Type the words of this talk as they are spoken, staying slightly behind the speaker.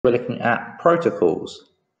We're looking at protocols.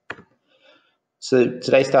 So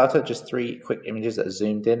today's starter, just 3 quick images that are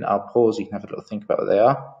zoomed in. I'll pause, you can have a little think about what they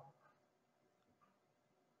are.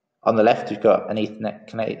 On the left, you've got an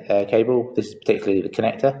Ethernet cable. This is particularly the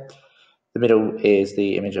connector. The middle is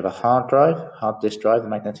the image of a hard disk drive, the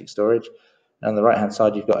magnetic storage. And on the right-hand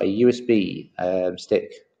side, you've got a USB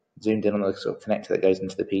stick zoomed in on the sort of connector that goes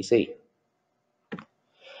into the PC.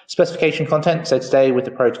 Specification content. So today with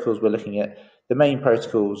the protocols, we're looking at the main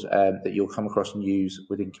protocols that you'll come across and use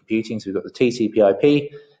within computing. So we've got the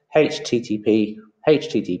TCP/IP, HTTP,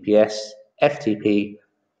 HTTPS, FTP,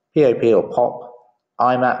 POP or POP,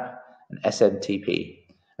 IMAP, and SMTP.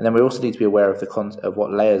 And then we also need to be aware of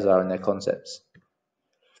what layers are in their concepts.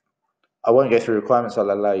 I won't go through requirements, I'll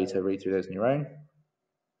allow you to read through those on your own.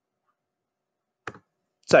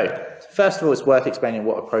 So, first of all, it's worth explaining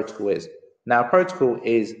what a protocol is. Now, a protocol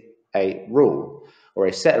is a rule, or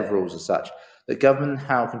a set of rules as such, that govern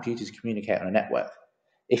how computers communicate on a network.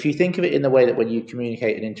 If you think of it in the way that when you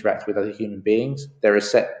communicate and interact with other human beings, there are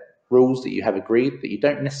set rules that you have agreed that you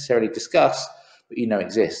don't necessarily discuss, but you know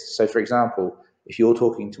exist. So, for example, if you're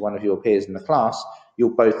talking to one of your peers in the class,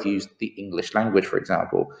 you'll both use the English language, for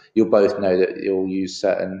example. You'll both know that you'll use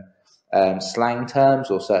certain slang terms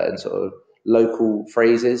or certain sort of local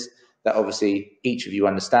phrases that obviously each of you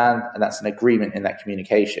understand, and that's an agreement in that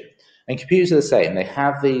communication. And computers are the same. They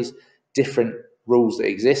have these different rules that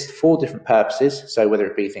exist for different purposes. So whether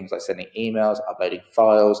it be things like sending emails, uploading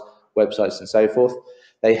files, websites, and so forth,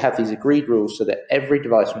 they have these agreed rules so that every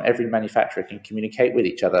device from every manufacturer can communicate with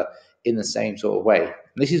each other in the same sort of way. And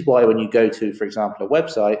this is why when you go to, for example, a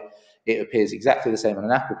website, it appears exactly the same on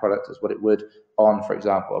an Apple product as what it would on, for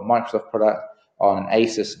example, a Microsoft product, on an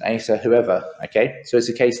Asus, an Acer, whoever, okay? So it's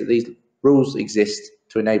a case that these rules exist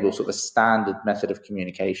to enable sort of a standard method of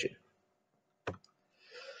communication.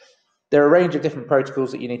 There are a range of different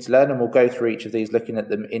protocols that you need to learn, and we'll go through each of these looking at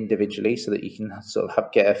them individually so that you can sort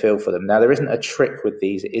of get a feel for them. Now, there isn't a trick with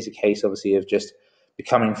these. It is a case, obviously, of just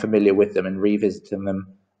becoming familiar with them and revisiting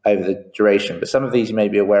them over the duration. But some of these you may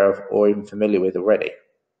be aware of or even familiar with already.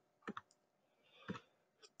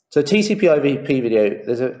 So TCP/IP video,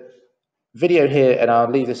 there's a video here, and I'll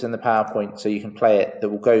leave this in the PowerPoint so you can play it, that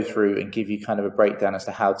will go through and give you kind of a breakdown as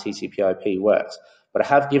to how TCP/IP works. But I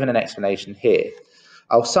have given an explanation here.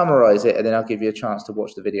 I'll summarize it and then I'll give you a chance to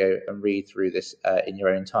watch the video and read through this in your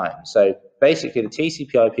own time. So basically the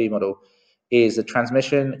TCP/IP model is the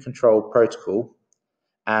transmission control protocol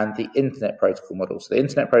and the internet protocol model. So the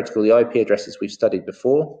internet protocol, the IP addresses we've studied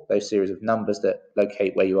before, those series of numbers that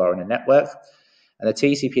locate where you are in a network. And the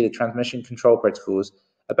TCP, the transmission control protocol, is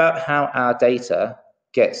about how our data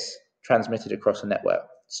gets transmitted across a network.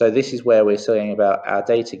 So this is where we're saying about our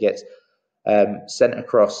data gets sent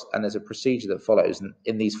across, and there's a procedure that follows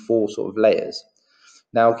in these 4 sort of layers.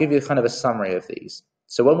 Now I'll give you kind of a summary of these.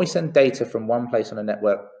 So when we send data from one place on a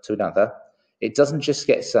network to another, it doesn't just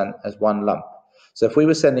get sent as one lump. So if we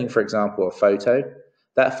were sending, for example, a photo,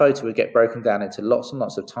 that photo would get broken down into lots and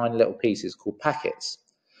lots of tiny little pieces called packets.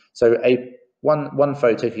 So one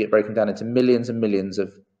photo could get broken down into millions and millions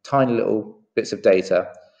of tiny little bits of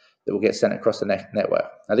data that will get sent across the network.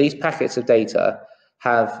 Now these packets of data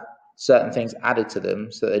have certain things added to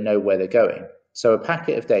them so that they know where they're going. So a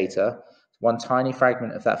packet of data, one tiny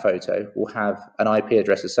fragment of that photo, will have an IP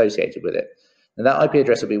address associated with it. And that IP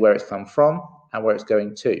address will be where it's come from and where it's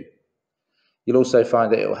going to. You'll also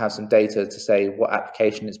find that it will have some data to say what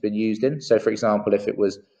application it's been used in. So for example, if it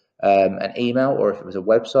was an email, or if it was a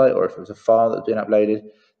website, or if it was a file that's been uploaded,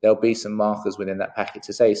 there'll be some markers within that packet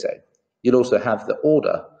to say so. You'll also have the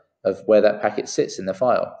order of where that packet sits in the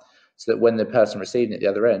file, so that when the person receiving it at the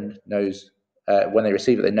other end knows, when they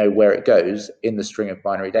receive it, they know where it goes in the string of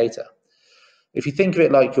binary data. If you think of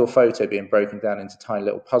it like your photo being broken down into tiny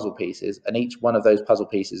little puzzle pieces, and each one of those puzzle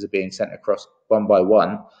pieces are being sent across one by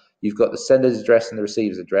one, you've got the sender's address and the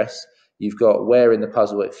receiver's address, you've got where in the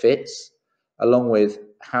puzzle it fits, along with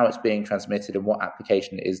how it's being transmitted and what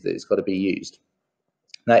application it is that it's got to be used.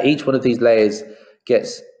 Now, each one of these layers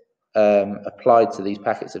gets applied to these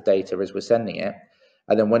packets of data as we're sending it,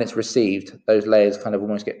 and then when it's received, those layers kind of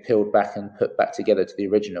almost get peeled back and put back together to the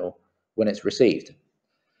original when it's received.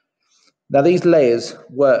 Now, these layers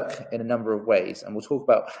work in a number of ways, and we'll talk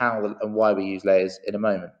about how and why we use layers in a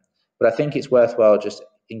moment. But I think it's worthwhile just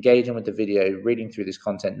engaging with the video, reading through this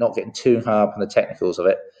content, not getting too high up on the technicals of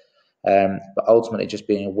it, but ultimately just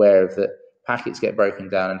being aware of that packets get broken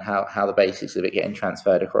down and how the basics of it getting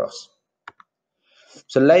transferred across.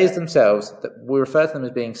 So layers themselves, we refer to them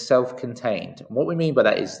as being self-contained. And what we mean by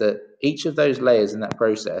that is that each of those layers in that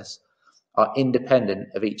process are independent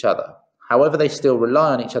of each other. However, they still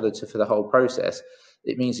rely on each other for the whole process.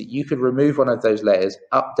 it means that you could remove one of those layers,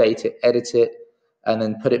 update it, edit it, and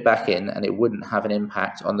then put it back in, and it wouldn't have an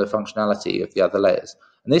impact on the functionality of the other layers.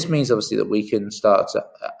 And this means obviously that we can start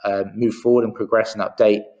to move forward and progress and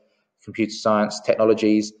update computer science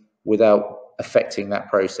technologies without affecting that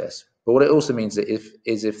process. But what it also means that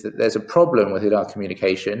if there's a problem within our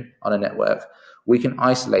communication on a network, we can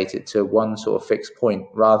isolate it to one sort of fixed point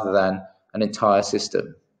rather than an entire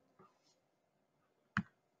system.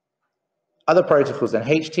 Other protocols then,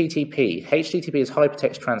 HTTP. HTTP is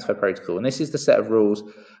Hypertext Transfer Protocol, and this is the set of rules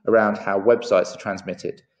around how websites are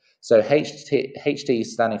transmitted. So HT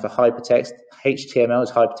is standing for Hypertext. HTML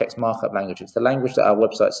is Hypertext Markup Language. It's the language that our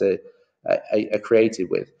websites are created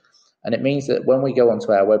with. And it means that when we go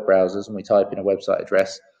onto our web browsers and we type in a website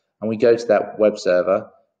address and we go to that web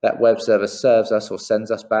server serves us or sends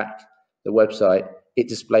us back the website. It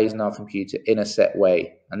displays in our computer in a set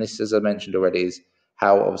way. And this, as I mentioned already, is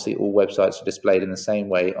how obviously all websites are displayed in the same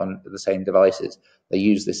way on the same devices. They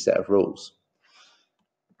use this set of rules.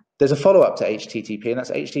 There's a follow-up to HTTP, and that's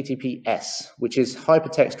HTTPS, which is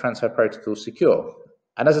Hypertext Transfer Protocol Secure.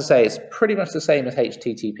 And as I say, it's pretty much the same as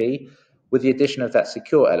HTTP with the addition of that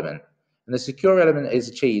secure element. And the secure element is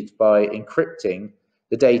achieved by encrypting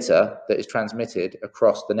the data that is transmitted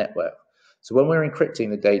across the network. So when we're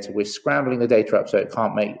encrypting the data, we're scrambling the data up so it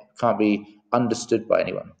can't be understood by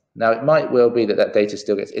anyone. Now, it might well be that that data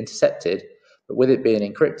still gets intercepted, but with it being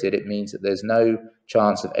encrypted, it means that there's no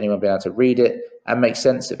chance of anyone being able to read it and make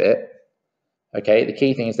sense of it. Okay, the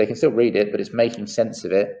key thing is they can still read it, but it's making sense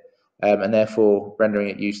of it, and therefore rendering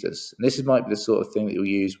it useless. And this might be the sort of thing that you'll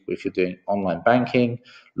use if you're doing online banking,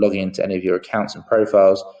 logging into any of your accounts and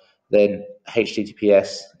profiles. Then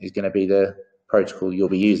HTTPS is going to be the protocol you'll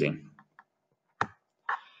be using.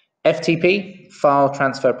 FTP, File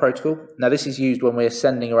Transfer Protocol. Now this is used when we're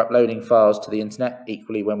sending or uploading files to the internet,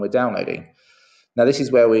 equally when we're downloading. Now this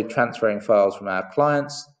is where we're transferring files from our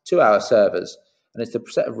clients to our servers, and it's the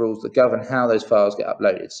set of rules that govern how those files get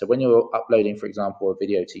uploaded. So when you're uploading, for example, a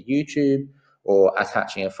video to YouTube, or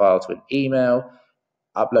attaching a file to an email,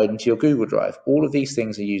 uploading to your Google Drive, all of these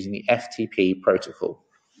things are using the FTP protocol.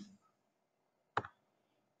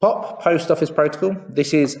 POP, Post Office Protocol.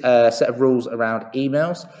 This is a set of rules around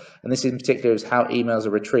emails, and this in particular is how emails are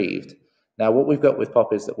retrieved. Now, what we've got with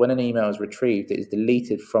POP is that when an email is retrieved, it is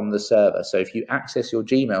deleted from the server. So if you access your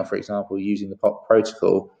Gmail, for example, using the POP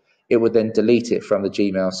protocol, it would then delete it from the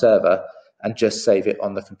Gmail server and just save it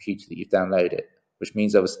on the computer that you've downloaded, which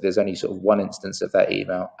means obviously there's only sort of one instance of that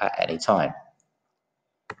email at any time.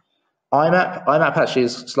 IMAP. IMAP actually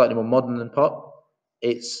is slightly more modern than POP.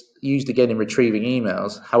 It's used again in retrieving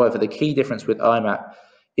emails. However, the key difference with IMAP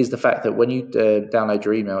is the fact that when you download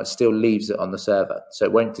your email, it still leaves it on the server, so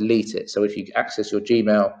it won't delete it. So if you access your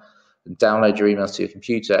Gmail and download your emails to your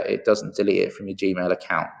computer, it doesn't delete it from your Gmail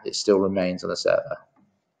account. It still remains on the server.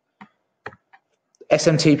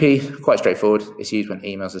 SMTP, quite straightforward. It's used when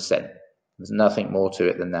emails are sent. There's nothing more to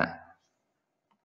it than that.